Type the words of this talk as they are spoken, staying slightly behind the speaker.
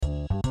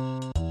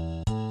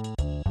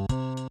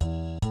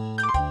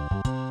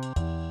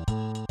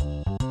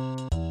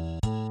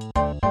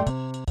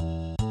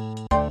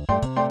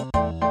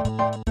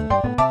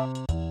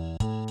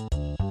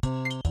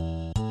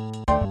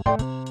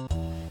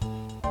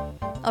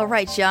All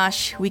right,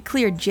 Josh, we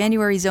cleared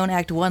January Zone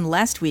Act 1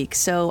 last week,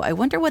 so I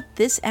wonder what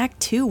this Act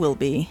 2 will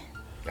be.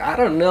 I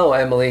don't know,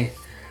 Emily,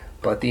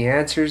 but the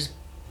answer's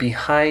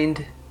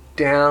behind,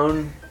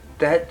 down,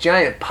 that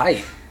giant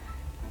pipe.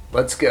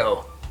 Let's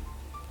go.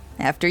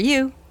 After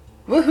you.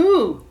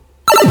 Woohoo!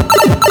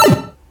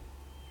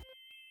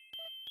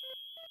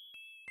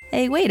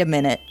 Hey, wait a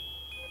minute.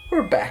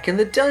 We're back in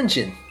the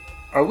dungeon.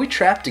 Are we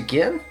trapped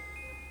again?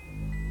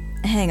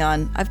 Hang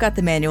on, I've got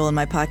the manual in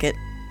my pocket.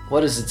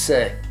 What does it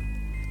say?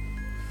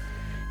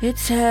 It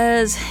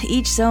says,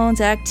 each zone's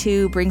Act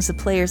 2 brings the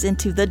players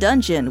into the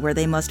dungeon, where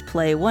they must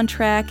play one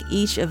track,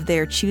 each of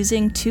their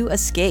choosing, to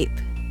escape.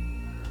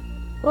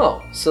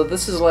 Oh, so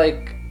this is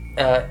like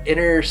an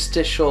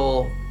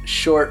interstitial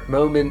short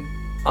moment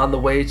on the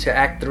way to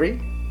Act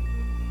 3?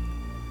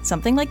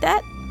 Something like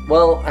that?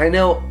 Well, I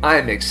know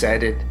I'm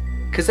excited,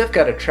 because I've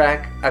got a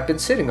track I've been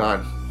sitting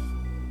on.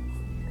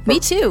 Me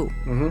too.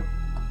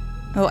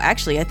 Mm-hmm. Oh,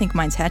 actually, I think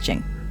mine's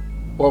hatching.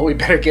 Well, we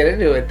better get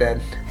into it then.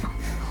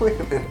 Wait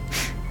a minute.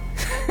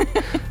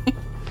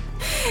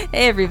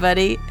 Hey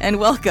everybody, and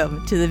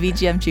welcome to the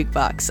VGM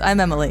Jukebox.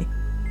 I'm Emily.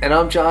 And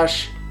I'm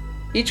Josh.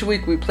 Each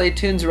week we play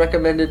tunes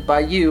recommended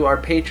by you, our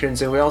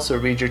patrons, and we also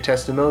read your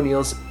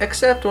testimonials,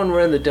 except when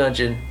we're in the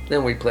dungeon,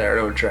 then we play our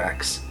own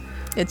tracks.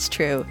 It's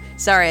true.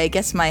 Sorry, I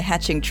guess my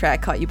hatching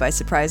track caught you by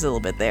surprise a little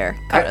bit there.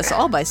 Caught us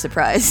all by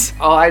surprise.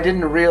 Oh, I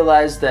didn't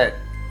realize that,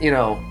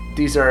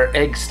 these are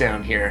eggs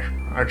down here,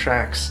 our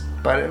tracks,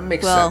 but it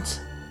makes sense.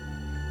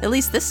 At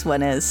least this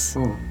one is.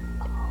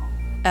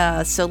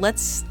 So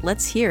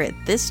let's hear it.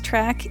 This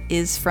track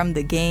is from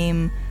the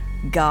game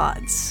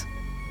Gods.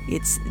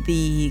 It's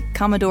the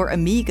Commodore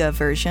Amiga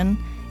version.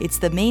 It's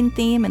the main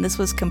theme, and this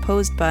was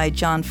composed by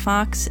John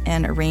Fox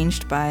and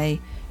arranged by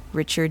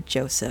Richard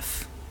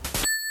Joseph.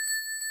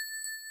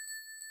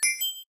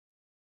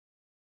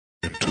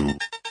 Into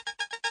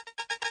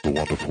the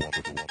wonderful,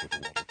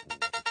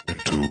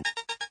 into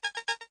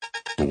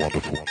the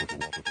wonderful,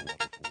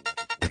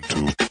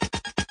 into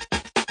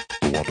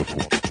the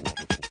wonderful.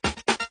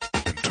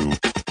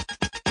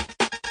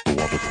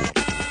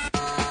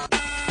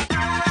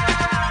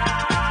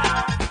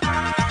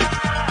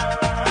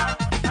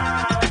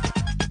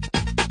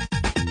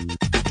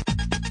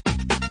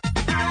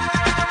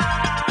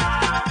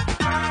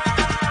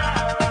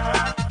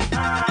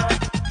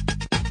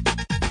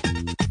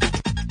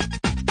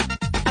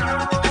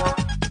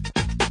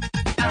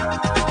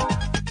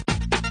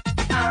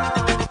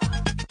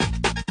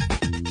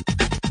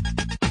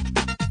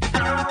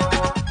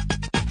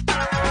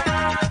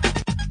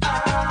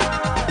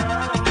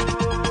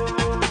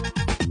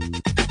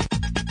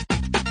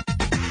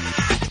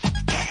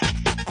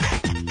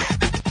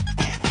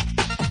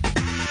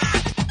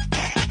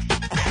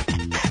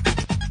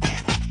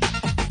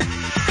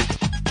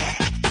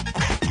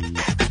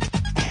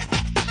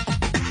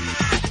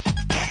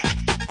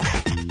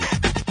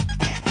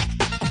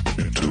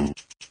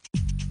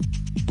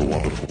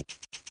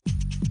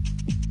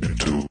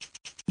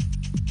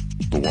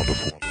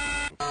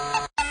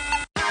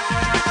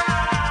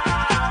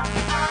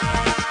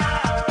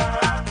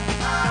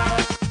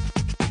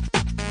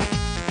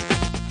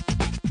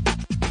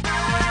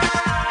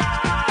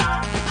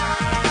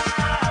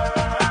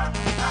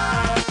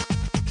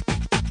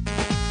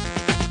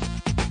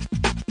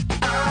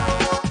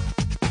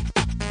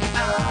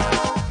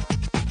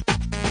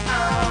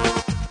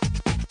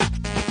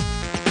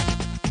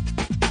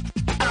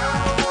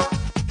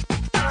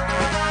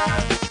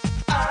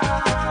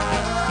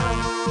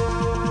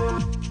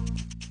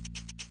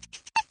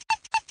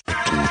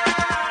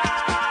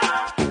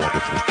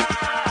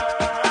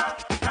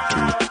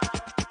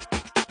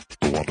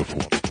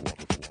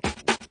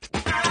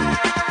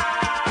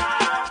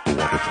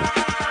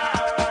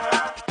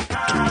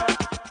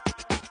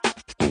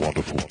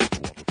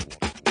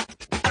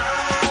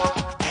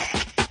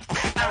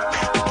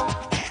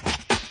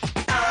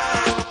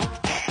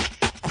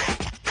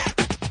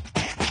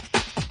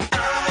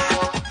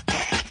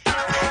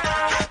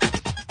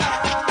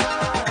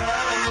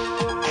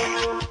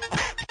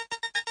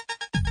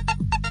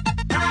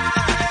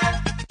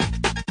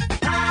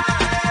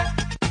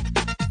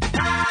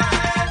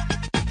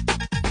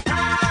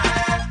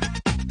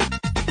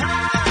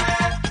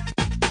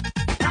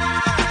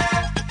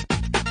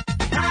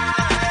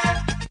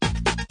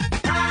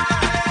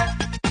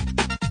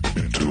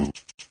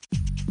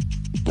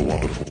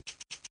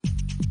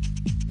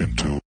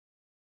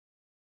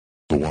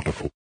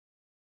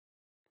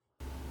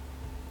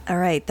 All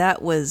right,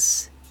 that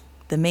was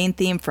the main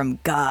theme from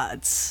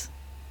Gods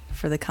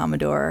for the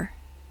Commodore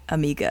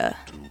Amiga.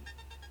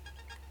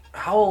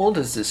 How old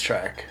is this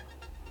track?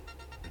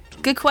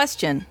 Good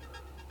question.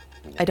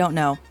 I don't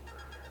know.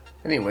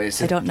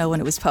 Anyways. I don't know when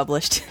it was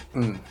published.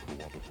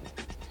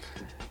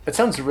 It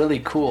sounds really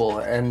cool,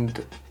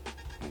 and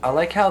I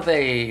like how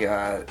they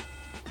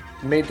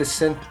made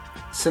the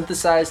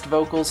synthesized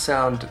vocals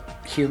sound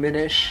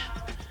humanish.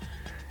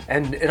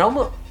 And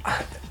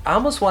I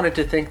almost wanted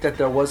to think that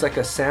there was like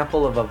a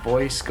sample of a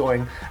voice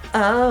going,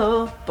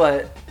 oh,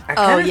 but I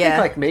kind of think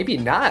like maybe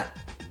not.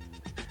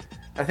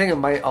 I think it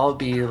might all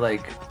be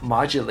like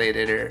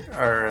modulated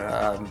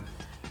or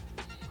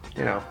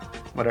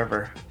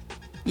whatever.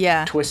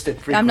 Yeah. Twisted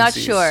frequencies.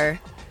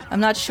 I'm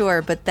not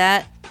sure, but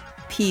that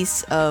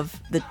piece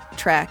of the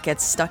track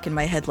gets stuck in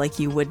my head like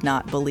you would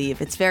not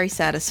believe. It's very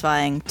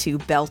satisfying to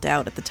belt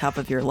out at the top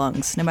of your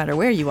lungs, no matter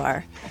where you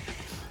are.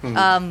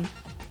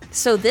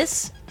 So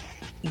this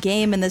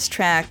game and this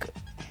track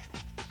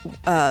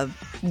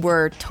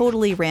were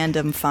totally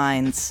random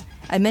finds.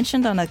 I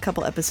mentioned on a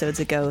couple episodes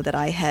ago that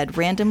I had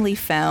randomly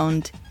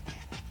found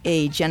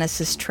a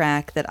Genesis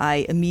track that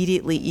I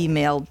immediately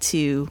emailed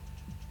to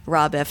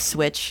Rob F.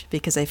 Switch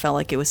because I felt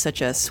like it was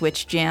such a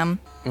Switch jam.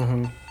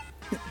 Mm-hmm.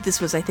 This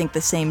was, I think,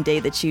 the same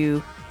day that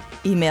you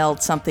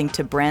emailed something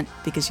to Brent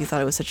because you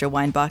thought it was such a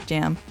Weinbach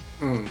jam.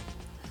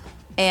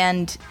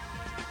 And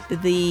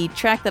the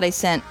track that I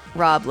sent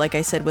Rob, like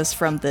I said, was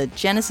from the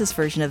Genesis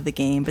version of the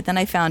game, but then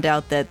I found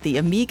out that the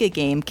Amiga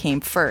game came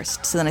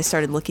first, so then I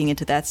started looking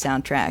into that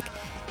soundtrack.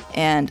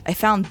 And I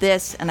found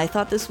this, and I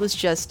thought this was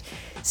just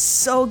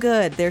so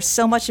good. There's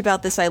so much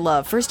about this I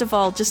love. First of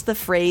all, just the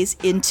phrase,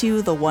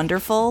 "into the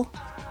wonderful."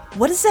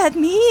 What does that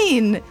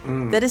mean?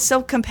 That is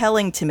so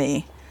compelling to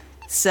me.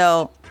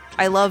 So,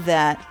 I love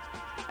that.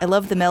 I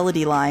love the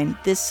melody line.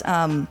 This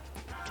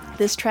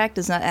track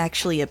does not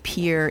actually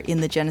appear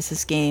in the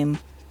Genesis game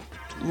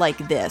like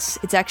this.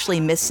 It's actually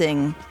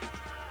missing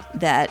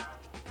that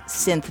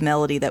synth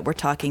melody that we're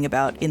talking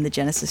about in the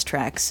Genesis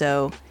track.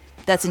 So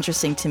that's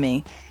interesting to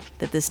me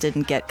that this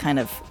didn't get kind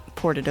of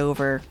ported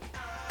over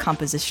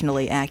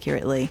compositionally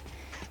accurately.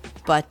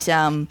 But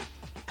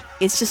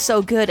it's just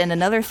so good. And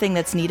another thing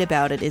that's neat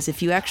about it is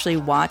if you actually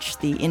watch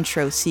the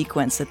intro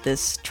sequence that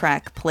this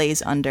track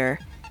plays under,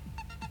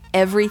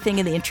 everything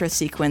in the intro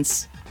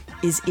sequence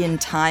is in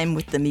time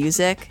with the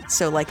music,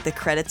 so like the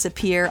credits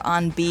appear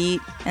on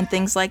beat and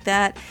things like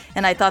that,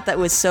 and I thought that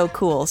was so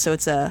cool. So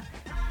it's a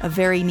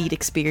very neat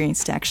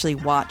experience to actually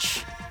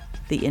watch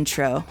the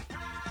intro.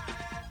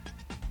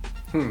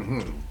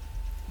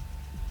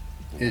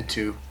 It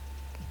too.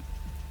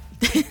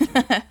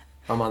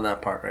 I'm on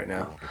that part right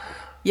now.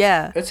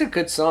 Yeah. It's a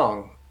good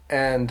song,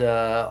 and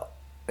the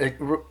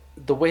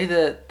way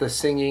that the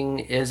singing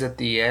is at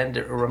the end,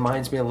 it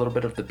reminds me a little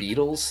bit of the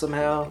Beatles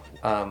somehow.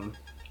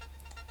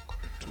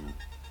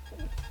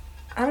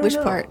 I don't Which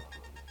know. part?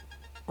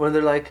 When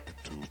they're like,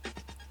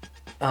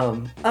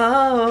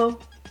 oh,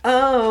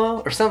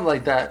 or something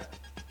like that.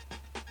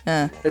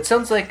 It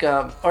sounds like,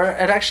 or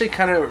it actually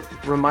kind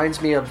of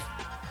reminds me of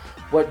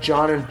what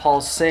John and Paul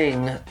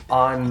sing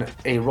on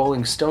a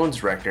Rolling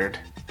Stones record,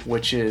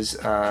 which is,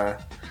 I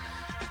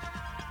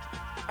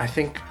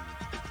think,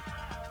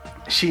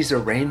 She's a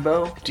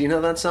Rainbow. Do you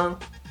know that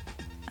song?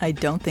 I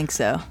don't think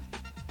so.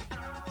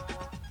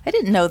 I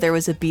didn't know there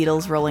was a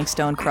Beatles Rolling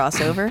Stone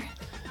crossover.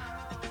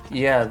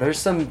 Yeah, there's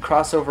some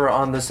crossover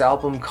on this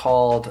album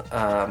called,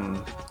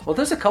 well,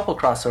 there's a couple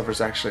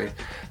crossovers actually.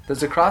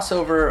 There's a couple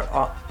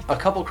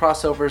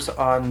crossovers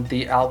on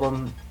the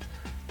album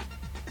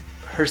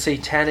Her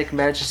Satanic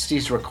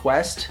Majesty's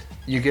Request.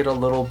 You get a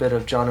little bit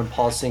of John and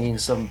Paul singing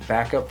some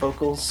backup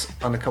vocals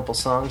on a couple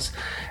songs.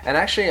 And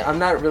actually, I'm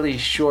not really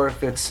sure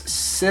if it's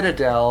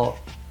Citadel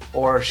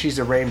or She's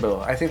a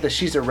Rainbow. I think that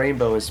She's a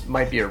Rainbow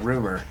might be a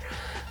rumor.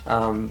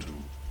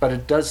 But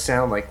it does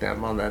sound like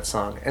them on that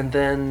song. And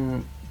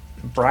then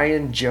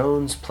Brian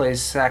Jones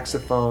plays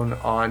saxophone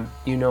on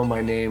You Know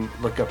My Name,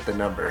 Look Up the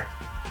Number,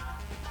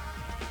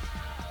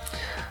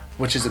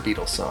 which is a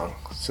Beatles song.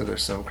 So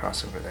there's some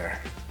crossover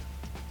there.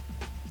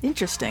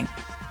 Interesting.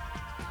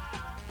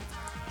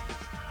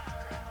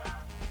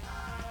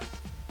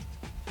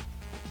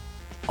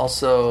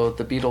 Also,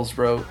 the Beatles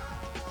wrote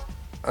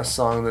a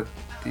song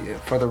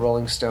for the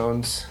Rolling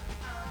Stones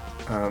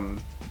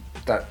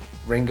that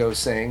Ringo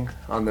sang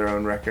on their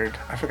own record.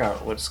 I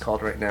forgot what it's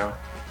called right now.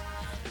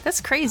 That's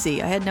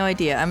crazy. I had no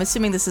idea. I'm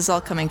assuming this is all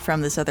coming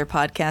from this other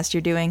podcast you're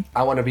doing.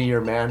 I Want to Be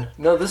Your Man.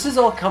 No, this is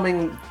all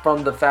coming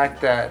from the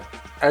fact that,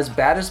 as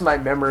bad as my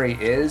memory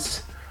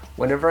is,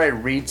 whenever I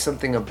read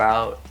something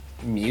about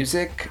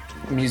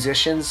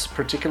musicians,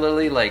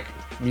 particularly like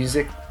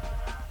music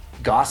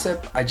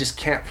gossip, I just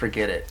can't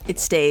forget it. It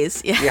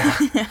stays. Yeah.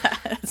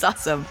 It's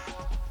awesome.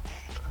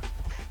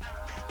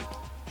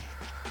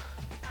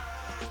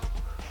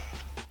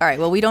 All right,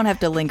 well, we don't have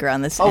to linger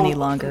on this any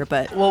longer,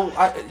 but... Well,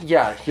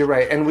 yeah, you're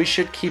right, and we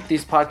should keep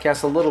these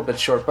podcasts a little bit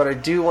short, but I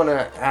do want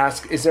to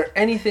ask, is there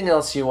anything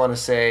else you want to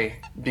say?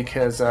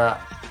 Because I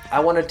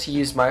wanted to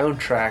use my own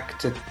track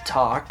to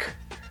talk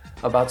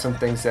about some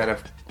things that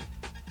have,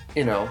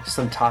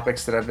 some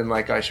topics that I've been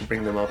like, I should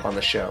bring them up on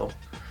the show.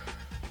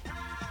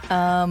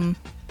 Not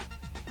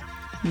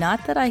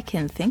that I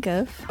can think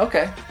of.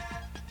 Okay.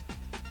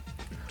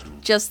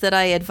 Just that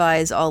I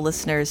advise all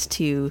listeners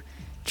to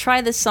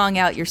try this song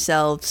out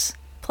yourselves,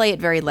 play it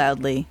very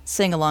loudly,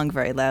 sing along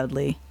very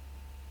loudly,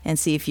 and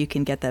see if you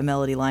can get that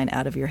melody line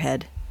out of your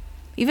head.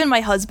 Even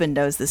my husband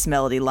knows this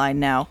melody line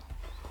now,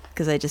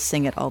 because I just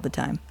sing it all the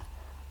time.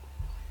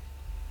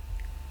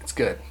 It's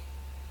good.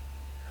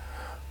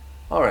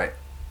 All right.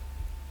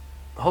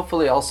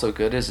 Hopefully also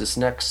good is this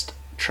next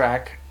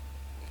track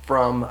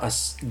from a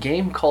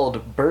game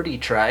called Birdie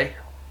Try.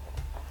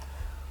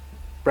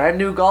 Brand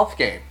new golf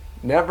game.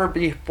 Never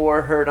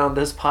before heard on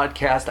this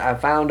podcast. I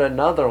found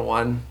another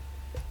one.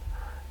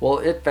 Well,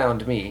 it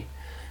found me.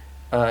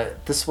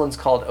 This one's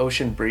called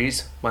Ocean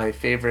Breeze, my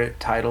favorite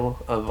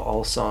title of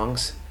all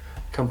songs.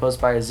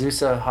 Composed by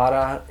Azusa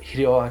Hara,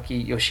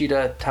 Hiroaki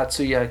Yoshida,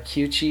 Tatsuya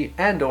Kyuchi,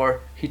 and or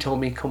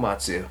Hitomi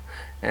Komatsu.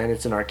 And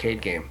it's an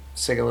arcade game.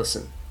 Let's take a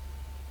listen.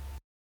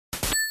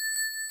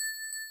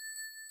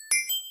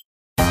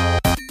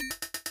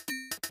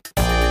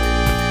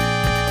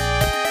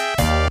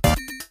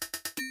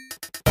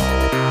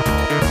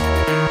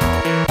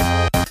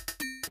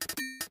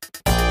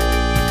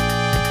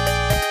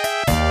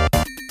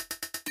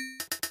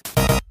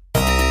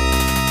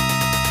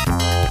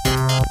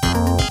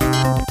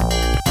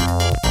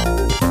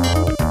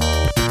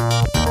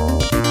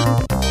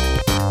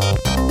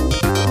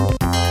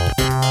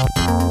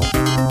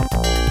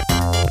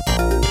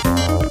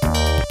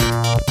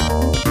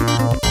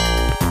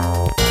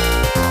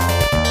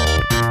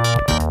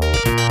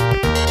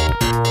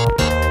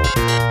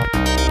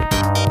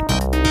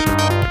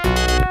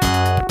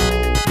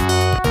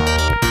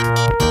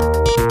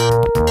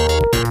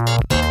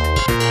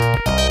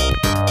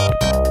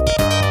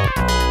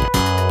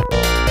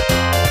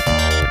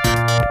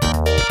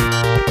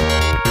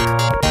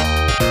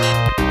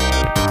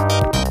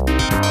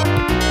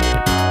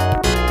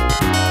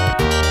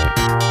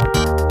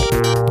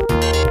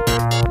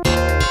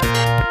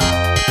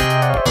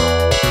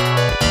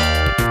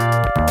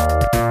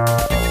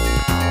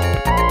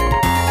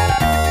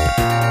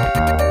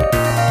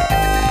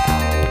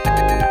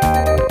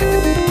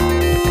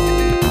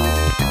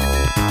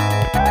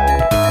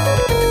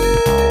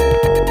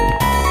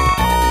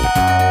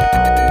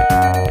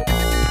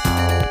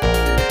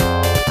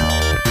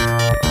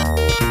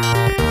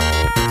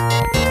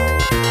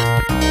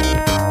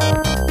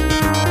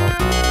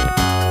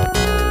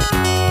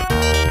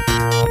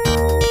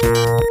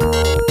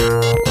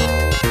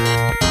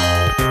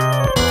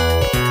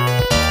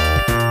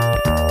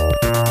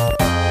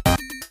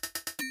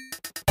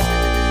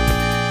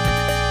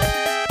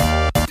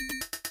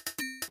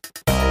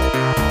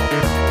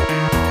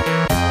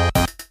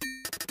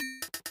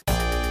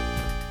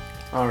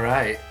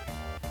 Alright.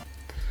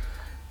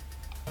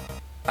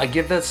 I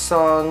give this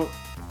song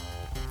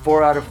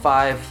 4 out of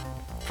 5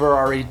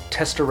 Ferrari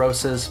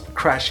Testarossas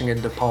crashing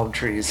into palm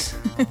trees.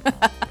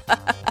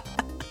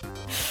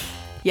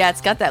 Yeah,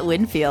 it's got that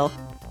wind feel.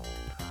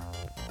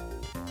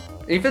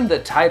 Even the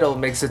title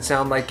makes it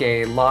sound like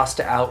a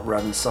Lost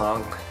Outrun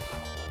song.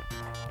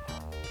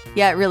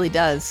 Yeah, it really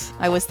does.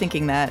 I was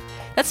thinking that.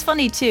 That's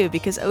funny too,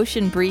 because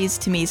Ocean Breeze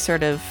to me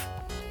sort of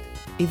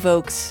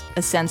evokes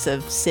a sense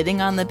of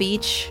sitting on the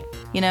beach,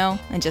 you know,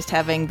 and just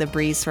having the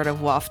breeze sort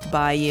of waft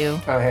by you.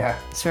 Oh, yeah.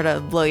 Sort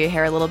of blow your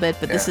hair a little bit,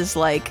 but This is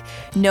like,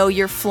 no,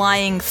 you're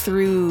flying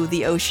through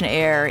the ocean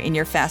air in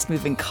your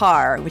fast-moving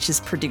car, which is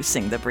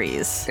producing the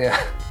breeze.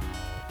 Yeah.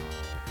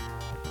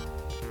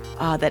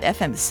 Ah, that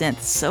FM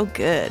synth, so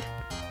good.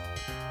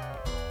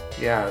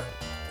 Yeah.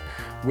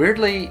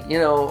 Weirdly, you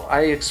know,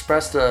 I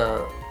expressed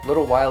a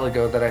little while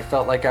ago that I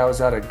felt like I was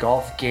at a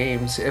golf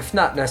games, if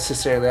not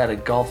necessarily at a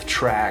golf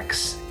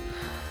tracks.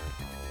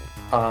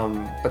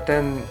 But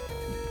then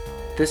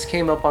this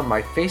came up on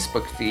my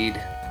Facebook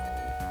feed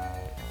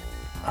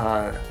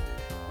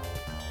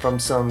from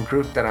some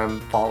group that I'm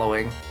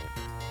following.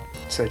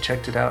 So I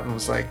checked it out and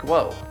was like,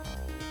 whoa,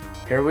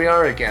 here we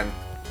are again.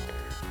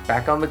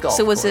 Back on the golf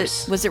course.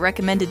 So was it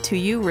recommended to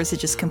you, or is it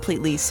just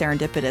completely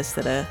serendipitous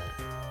that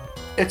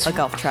a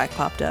golf track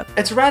popped up?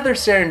 It's rather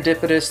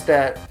serendipitous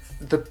that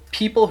the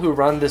people who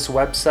run this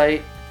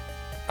website,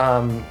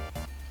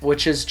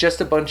 which is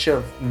just a bunch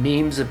of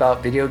memes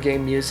about video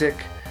game music,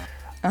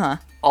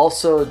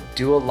 also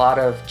do a lot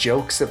of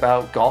jokes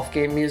about golf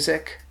game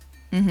music.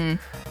 Mm-hmm.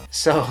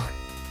 So,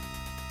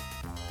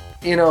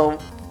 you know,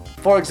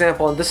 for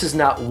example, and this is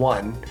not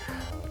one,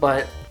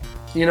 but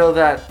you know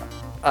that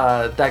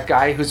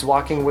guy who's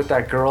walking with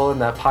that girl in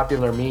that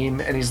popular meme,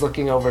 and he's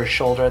looking over his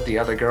shoulder at the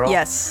other girl?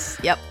 Yes.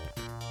 Yep.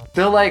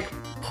 They'll like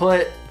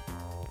put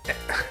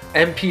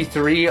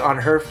MP3 on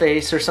her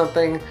face or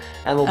something,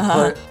 and they'll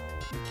put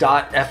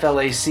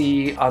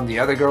 .flac on the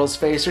other girl's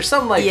face, or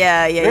some like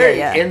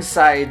very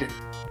inside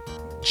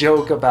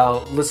joke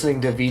about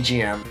listening to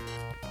VGM.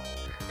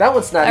 That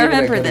one's not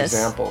even a good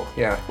example.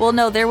 Yeah. Well,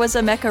 no, there was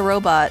a Mecha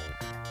Robot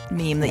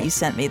meme that you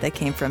sent me that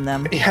came from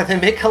them. Yeah, they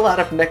make a lot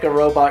of Mecha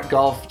Robot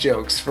golf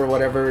jokes for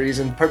whatever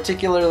reason.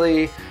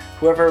 Particularly,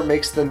 whoever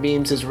makes the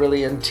memes is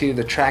really into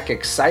the track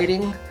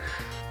Exciting.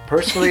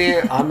 Personally,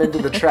 I'm into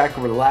the track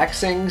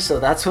Relaxing, so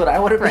that's what I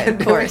would have been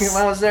doing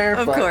while I was there.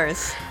 Of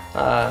course.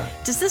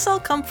 Does this all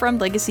come from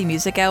Legacy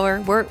Music Hour?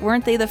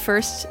 Weren't they the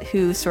first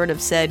who sort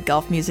of said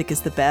golf music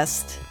is the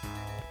best?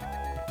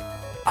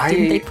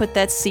 Didn't they put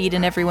that seed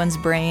in everyone's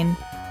brain?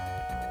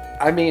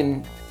 I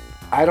mean,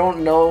 I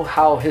don't know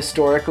how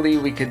historically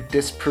we could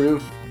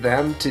disprove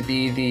them to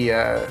be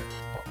the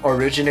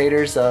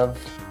originators of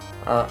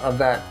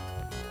that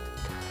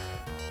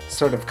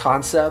sort of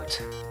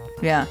concept.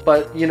 Yeah.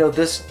 But, you know,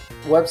 this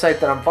website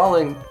that I'm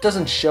following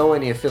doesn't show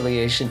any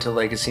affiliation to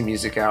Legacy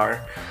Music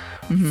Hour.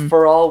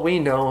 For all we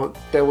know,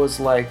 there was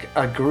like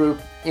a group,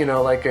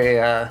 like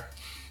a...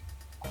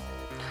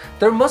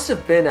 there must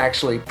have been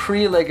actually,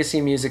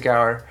 pre-Legacy Music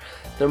Hour,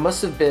 there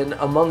must have been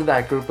among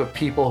that group of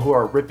people who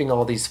are ripping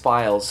all these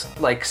files,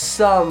 like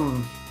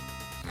some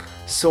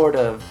sort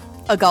of...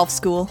 A golf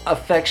school.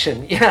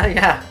 affection.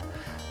 Yeah.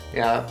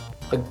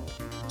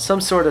 Some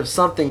sort of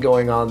something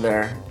going on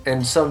there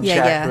in some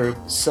chat group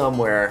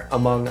somewhere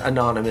among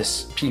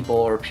anonymous people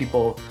or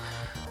people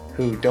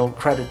who don't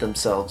credit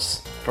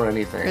themselves for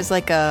anything. There's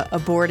like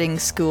a boarding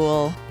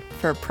school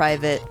for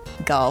private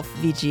golf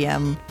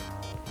VGM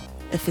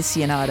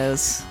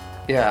aficionados.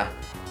 Yeah.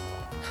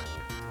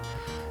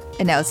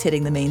 And now it's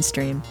hitting the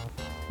mainstream.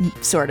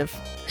 Sort of.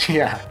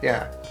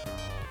 Yeah.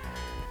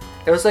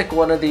 It was like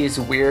one of these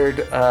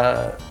weird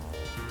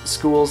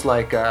schools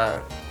like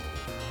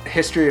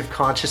History of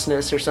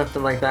Consciousness or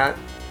something like that.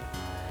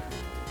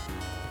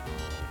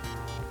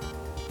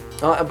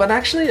 But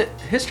actually,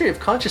 History of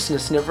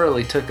Consciousness never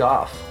really took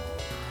off.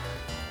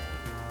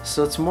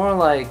 So it's more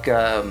like,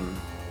 I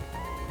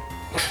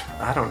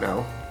don't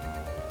know.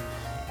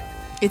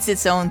 It's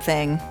its own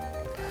thing.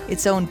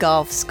 Its own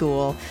golf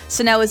school.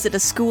 So now is it a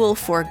school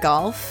for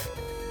golf?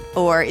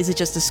 Or is it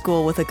just a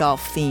school with a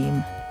golf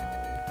theme?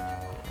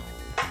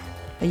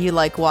 Are you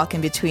like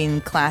walking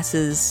between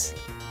classes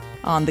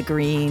on the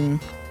green?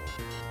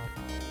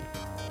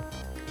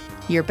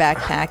 Your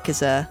backpack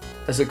is a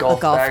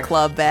golf bag.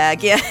 Club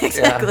bag. Yeah,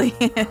 exactly.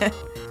 Yeah.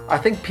 I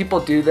think people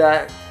do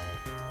that,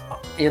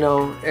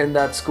 in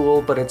that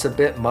school, but it's a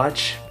bit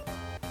much.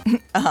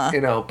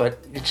 But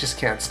you just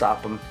can't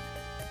stop them.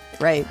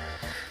 Right.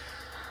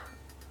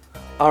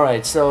 All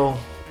right, so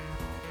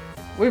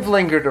we've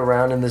lingered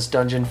around in this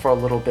dungeon for a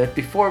little bit.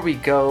 Before we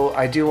go,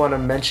 I do want to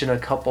mention a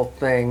couple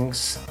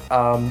things.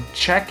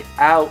 Check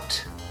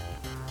out,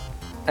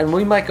 and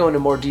we might go into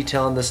more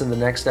detail on this in the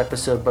next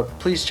episode, but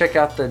please check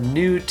out the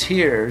new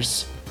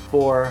tiers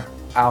for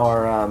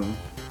our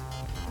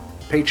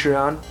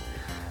Patreon.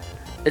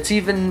 It's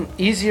even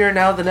easier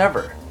now than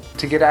ever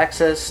to get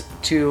access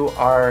to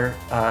our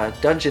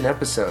dungeon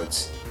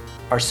episodes.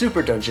 Our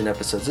super dungeon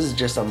episodes. This is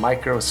just a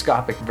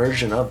microscopic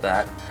version of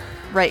that.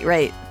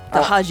 Right.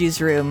 The Haju's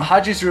room.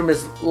 Haju's room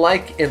is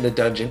like in the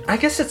dungeon. I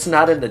guess it's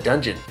not in the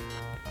dungeon.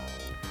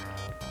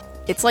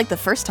 It's like the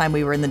first time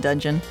we were in the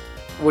dungeon.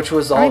 Which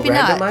was all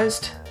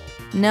randomized?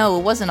 No,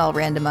 it wasn't all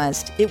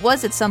randomized. It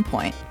was at some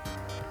point.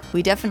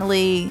 We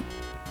definitely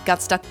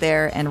got stuck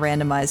there and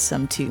randomized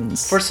some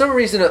tunes. For some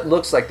reason, it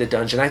looks like the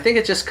dungeon. I think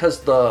it's just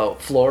because the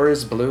floor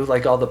is blue,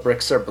 like all the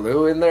bricks are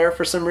blue in there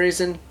for some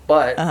reason.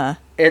 But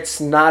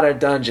it's not a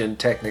dungeon,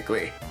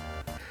 technically.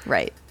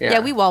 Right. Yeah,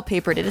 we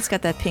wallpapered it. It's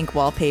got that pink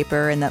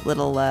wallpaper and that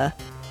little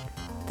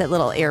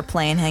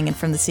airplane hanging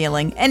from the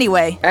ceiling.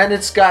 Anyway. And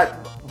it's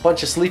got a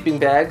bunch of sleeping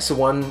bags.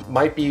 One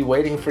might be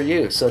waiting for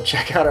you. So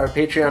check out our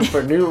Patreon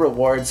for new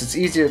rewards. It's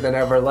easier than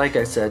ever, like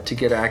I said, to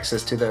get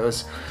access to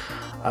those.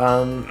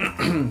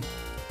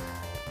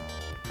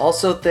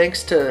 Also,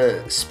 thanks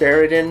to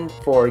Spiridon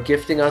for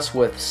gifting us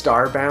with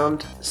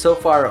Starbound. So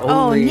far,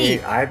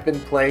 only I've been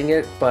playing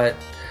it, but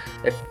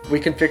if we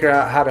can figure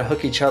out how to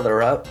hook each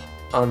other up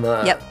on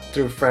the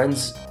through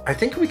friends, I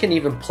think we can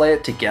even play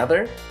it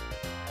together.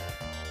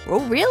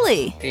 Oh,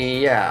 really?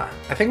 Yeah,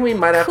 I think we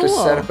might have to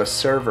set up a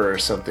server or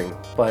something,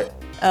 but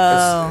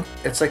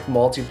it's like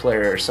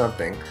multiplayer or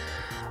something.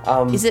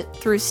 Is it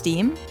through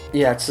Steam?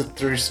 Yeah, it's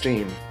through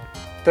Steam.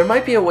 There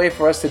might be a way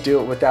for us to do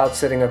it without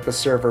setting up a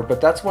server,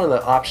 but that's one of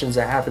the options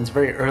that happens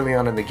very early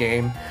on in the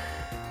game.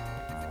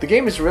 The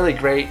game is really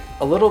great,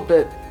 a little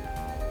bit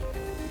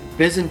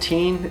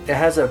Byzantine. It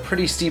has a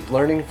pretty steep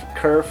learning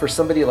curve for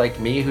somebody like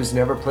me who's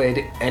never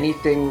played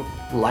anything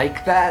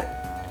like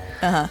that.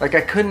 Like, I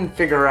couldn't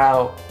figure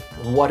out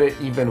what it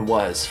even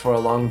was for a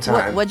long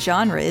time. What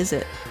genre is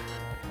it?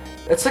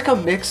 It's like a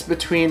mix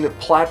between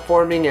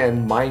platforming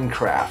and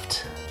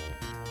Minecraft.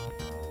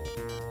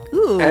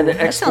 Ooh, and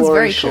that sounds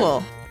very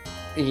cool.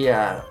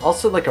 Yeah,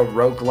 also like a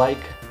roguelike.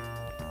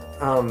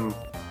 Oh,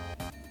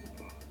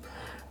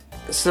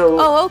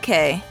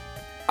 okay.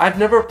 I've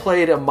never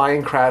played a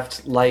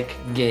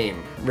Minecraft-like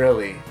game,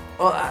 really.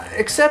 Well,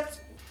 except,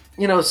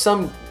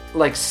 some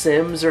like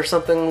Sims or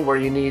something where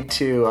you need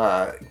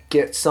to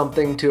get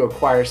something to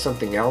acquire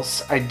something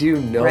else. I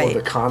do know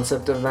the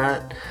concept of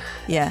that.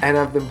 Yeah. And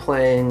I've been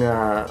playing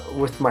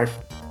with my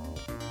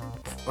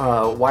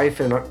wife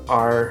and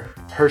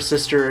her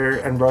sister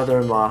and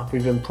brother-in-law.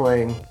 We've been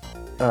playing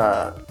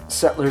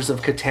Settlers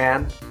of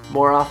Catan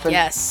more often.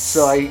 Yes.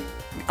 So I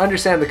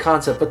understand the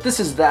concept, but this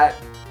is that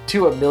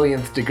to a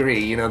millionth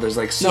degree. There's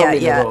like so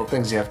many little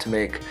things you have to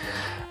make.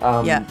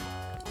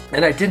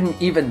 And I didn't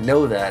even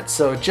know that,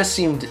 so it just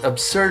seemed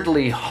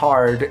absurdly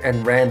hard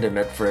and random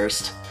at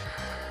first.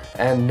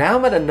 And now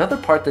I'm at another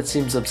part that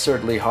seems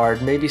absurdly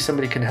hard. Maybe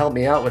somebody can help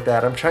me out with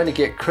that. I'm trying to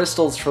get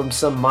crystals from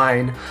some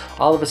mine.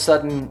 All of a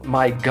sudden,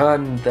 my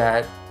gun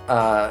that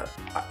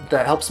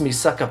helps me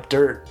suck up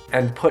dirt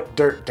and put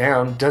dirt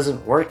down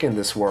doesn't work in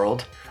this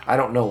world. I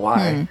don't know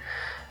why.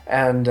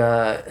 And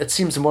it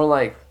seems more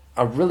like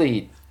a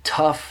really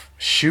tough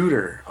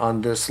shooter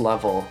on this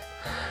level,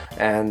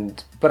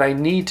 but I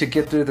need to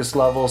get through this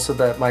level so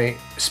that my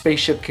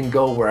spaceship can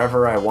go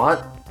wherever I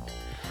want.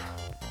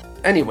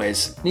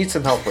 Anyways, need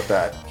some help with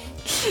that.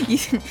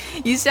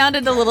 You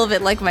sounded a little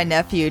bit like my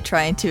nephew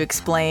trying to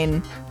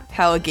explain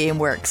how a game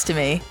works to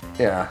me.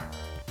 Yeah.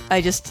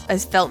 I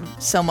felt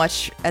so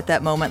much at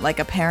that moment like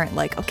a parent,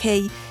 like,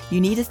 okay, you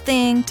need a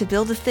thing to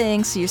build a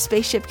thing so your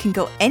spaceship can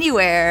go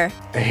anywhere.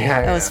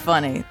 Yeah, That was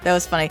funny.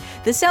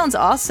 This sounds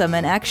awesome,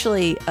 and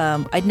actually,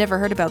 I'd never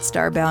heard about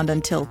Starbound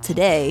until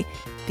today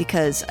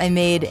because I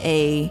made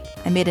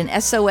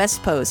an SOS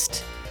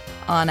post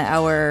on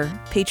our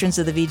Patrons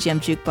of the VGM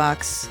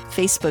Jukebox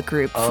Facebook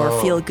group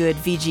for Feel Good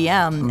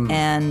VGM,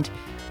 and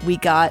we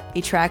got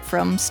a track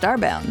from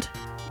Starbound.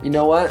 You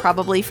know what?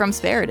 Probably from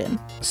Spiriton.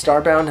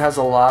 Starbound has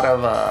a lot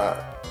of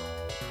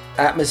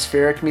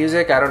atmospheric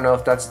music. I don't know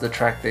if that's the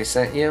track they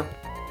sent you.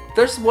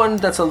 There's one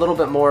that's a little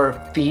bit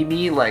more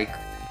themey, like,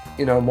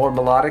 more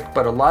melodic,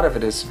 but a lot of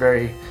it is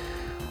very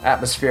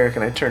atmospheric,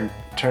 and I turned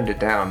it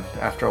down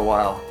after a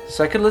while.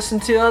 So I could listen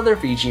to other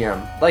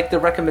VGM, like the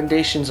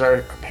recommendations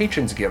our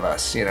patrons give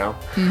us, I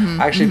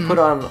actually put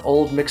on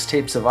old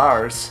mixtapes of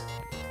ours,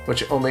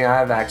 which only I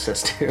have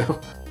access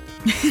to.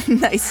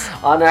 Nice.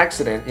 On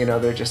accident,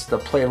 they're just the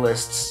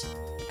playlists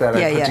that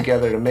I put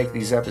together to make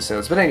these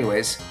episodes. But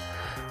anyways,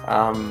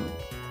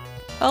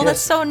 that's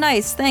so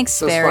nice. Thanks,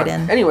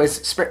 Spiriton.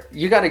 Anyways,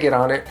 you got to get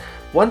on it.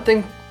 One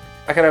thing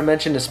I gotta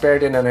mention to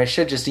Spiriton, and I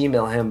should just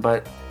email him,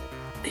 but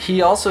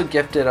he also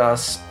gifted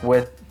us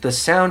with the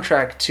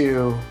soundtrack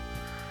to,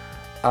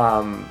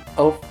 not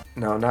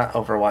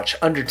Overwatch,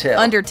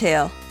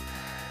 Undertale.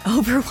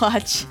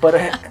 Overwatch.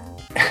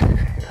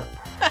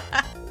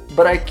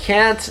 But I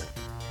can't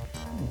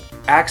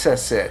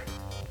access it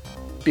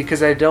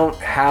because I don't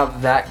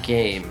have that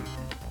game.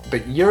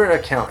 But your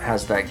account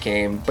has that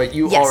game, but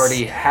you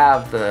already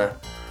have the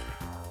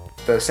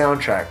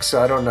soundtrack,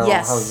 so I don't know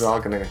how it's all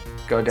gonna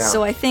go down.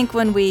 So I think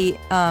when we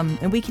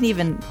and we can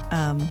even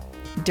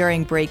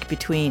during break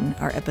between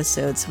our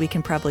episodes, we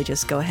can probably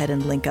just go ahead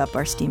and link up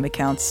our Steam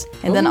accounts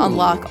and then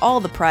unlock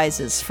all the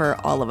prizes for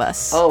all of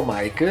us. Oh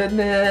my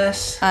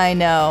goodness. I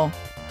know.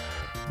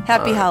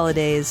 Happy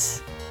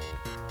holidays.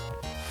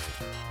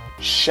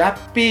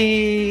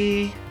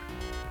 Shappy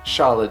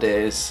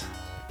holidays.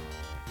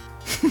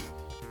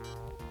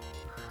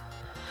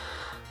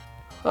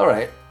 All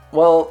right.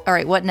 Well. All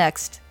right. What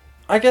next?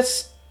 I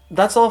guess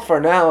that's all for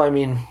now. I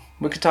mean,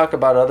 we could talk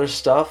about other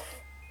stuff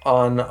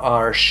on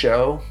our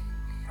show.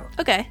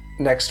 Okay.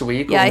 Next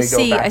week. Yeah, when we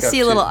go back I see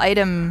a little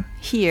item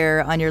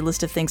here on your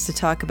list of things to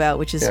talk about,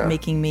 which is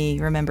making me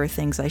remember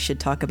things I should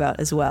talk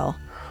about as well.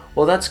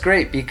 Well, that's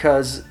great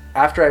because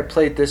after I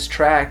played this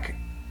track,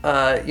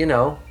 a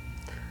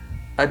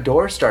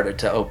door started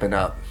to open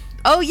up.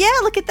 Oh yeah,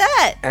 look at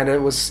that! And it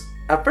was,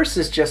 at first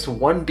it's just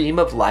one beam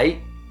of light,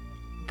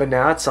 but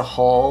now it's a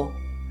whole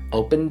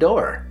open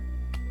door.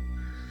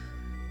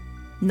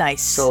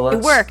 Nice. So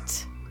it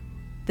worked.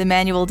 The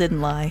manual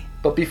didn't lie.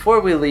 But before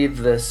we leave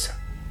this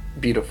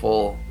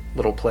beautiful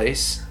little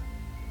place,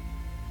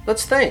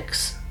 let's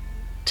thanks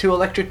to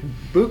Electric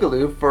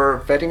Boogaloo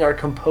for vetting our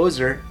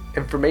composer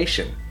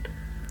information.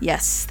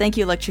 Yes, thank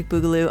you, Electric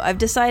Boogaloo. I've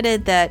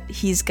decided that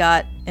he's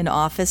got an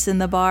office in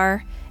the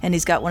bar, and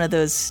he's got one of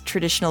those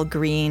traditional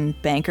green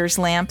banker's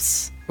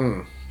lamps.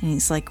 And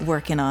he's like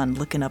working on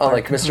looking up. Oh, our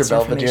like Mr.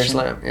 Belvedere's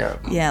lamp, yeah.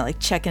 Yeah, like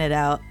checking it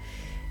out.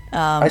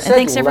 I said and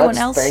thanks to everyone let's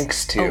else.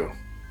 Thanks to. Oh,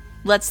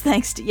 let's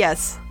thanks to,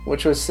 yes.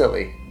 Which was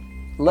silly.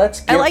 Let's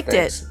give I liked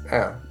thanks. it.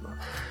 Yeah.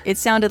 It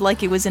sounded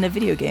like it was in a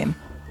video game.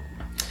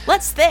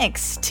 Let's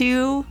thanks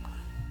to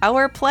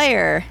our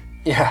player.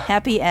 Yeah.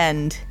 Happy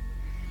end.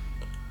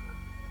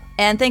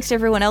 And thanks to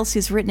everyone else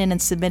who's written in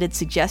and submitted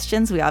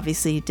suggestions. We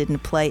obviously didn't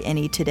play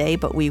any today,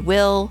 but we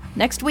will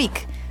next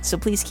week. So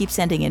please keep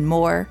sending in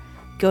more.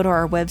 Go to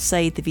our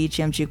website,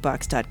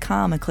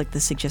 thevgmjukebox.com, and click the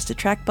Suggest a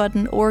Track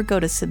button, or go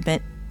to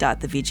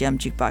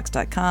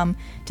submit.thevgmjukebox.com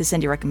to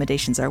send your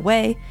recommendations our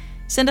way.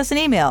 Send us an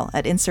email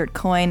at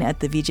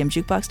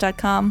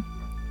insertcoin@thevgmjukebox.com,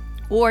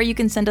 or you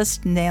can send us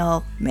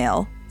snail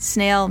mail.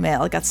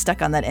 I got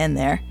stuck on that end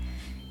there.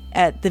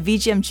 At the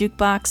VGM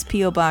Jukebox,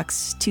 P.O.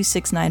 Box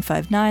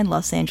 26959,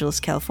 Los Angeles,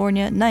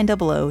 California,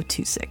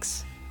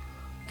 90026.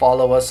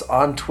 Follow us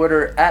on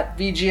Twitter at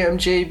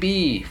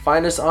VGMJB.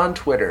 Find us on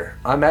Twitter.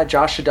 I'm at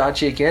Josh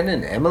Adachi again,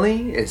 and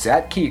Emily is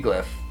at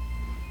Keyglyph.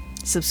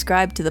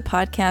 Subscribe to the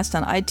podcast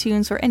on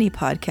iTunes or any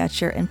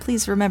podcatcher, and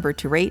please remember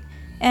to rate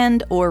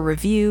and or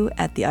review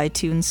at the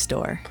iTunes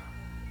Store.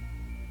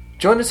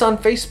 Join us on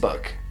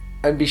Facebook.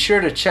 And be sure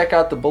to check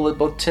out the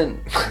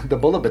bulletin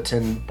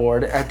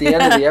board at the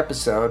end of the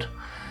episode.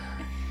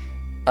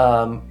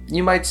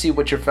 You might see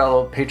what your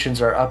fellow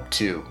patrons are up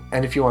to.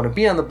 And if you want to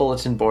be on the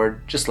bulletin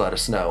board, just let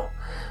us know.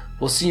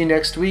 We'll see you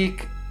next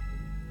week.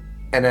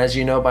 And as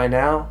you know by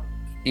now,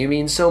 you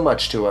mean so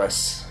much to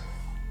us.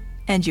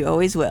 And you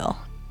always will.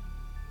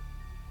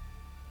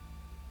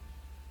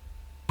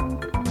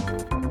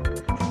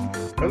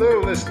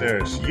 Hello,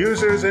 listeners,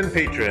 users, and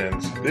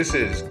patrons. This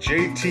is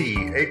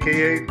JT,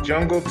 aka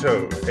Jungle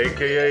Toad,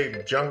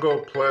 aka Jungle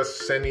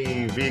plus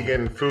any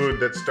vegan food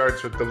that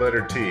starts with the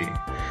letter T.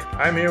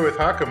 I'm here with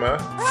Hakama.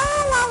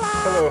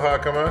 Hello,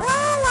 Hakama.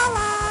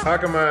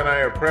 Hakama and I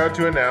are proud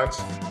to announce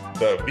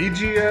the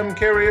BGM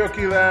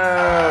Karaoke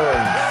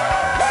Lounge.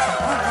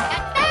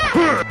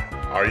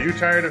 Are you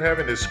tired of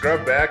having to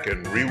scrub back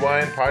and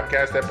rewind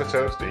podcast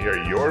episodes to hear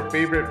your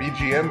favorite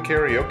BGM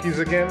karaokes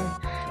again?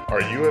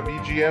 Are you a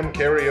BGM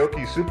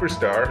karaoke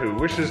superstar who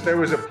wishes there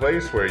was a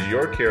place where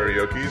your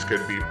karaokes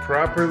could be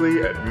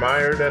properly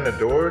admired and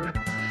adored?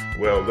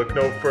 Well, look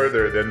no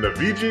further than the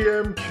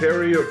BGM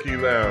Karaoke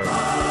Lounge.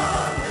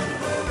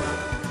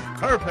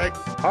 Perfect!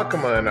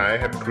 Hakama and I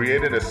have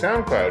created a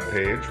SoundCloud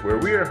page where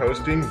we are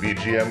hosting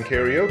VGM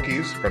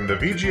karaokes from the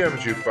VGM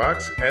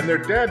Jukebox and their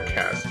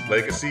Dadcast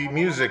Legacy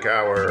Music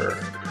Hour.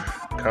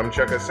 Come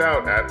check us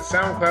out at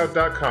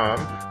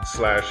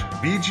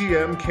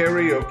soundcloud.com/VGM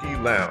Karaoke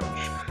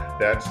Lounge.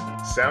 That's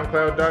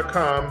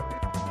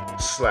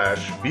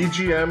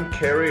soundcloud.com/VGM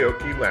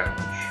Karaoke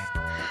Lounge.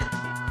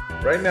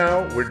 Right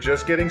now, we're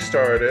just getting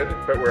started,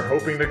 but we're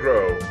hoping to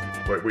grow.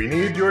 But we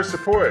need your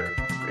support.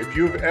 If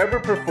you've ever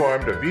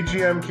performed a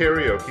VGM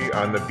karaoke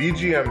on the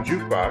VGM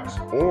Jukebox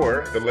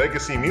or the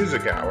Legacy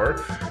Music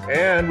Hour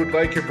and would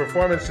like your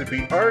performance to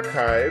be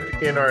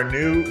archived in our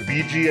new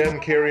VGM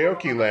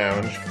Karaoke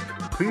Lounge,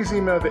 please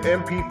email the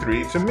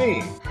MP3 to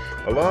me,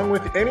 along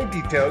with any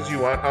details you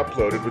want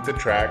uploaded with the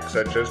track,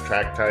 such as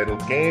track title,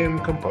 game,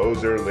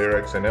 composer,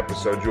 lyrics, and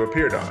episode you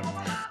appeared on.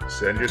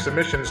 Send your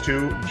submissions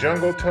to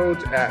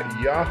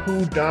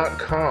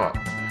jungletoads@yahoo.com.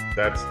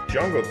 That's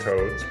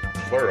jungletoads,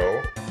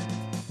 plural,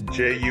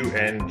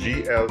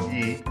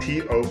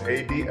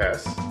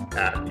 JUNGLETOADS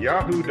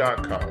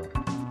 @yahoo.com.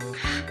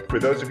 For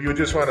those of you who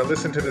just want to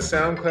listen to the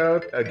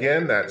SoundCloud,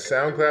 again, that's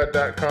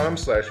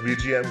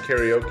soundcloud.com/VGM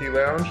Karaoke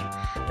Lounge.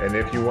 And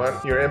if you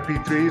want your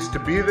MP3s to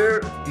be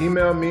there,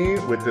 email me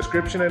with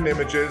description and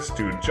images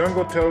to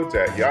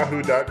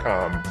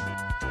jungletoads@yahoo.com.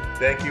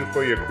 Thank you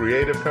for your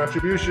creative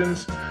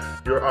contributions.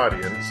 Your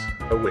audience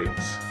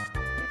awaits.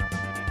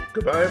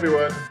 Goodbye,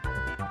 everyone.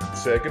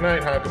 Say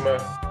goodnight, Hakama.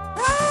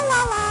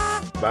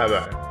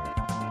 Bye-bye.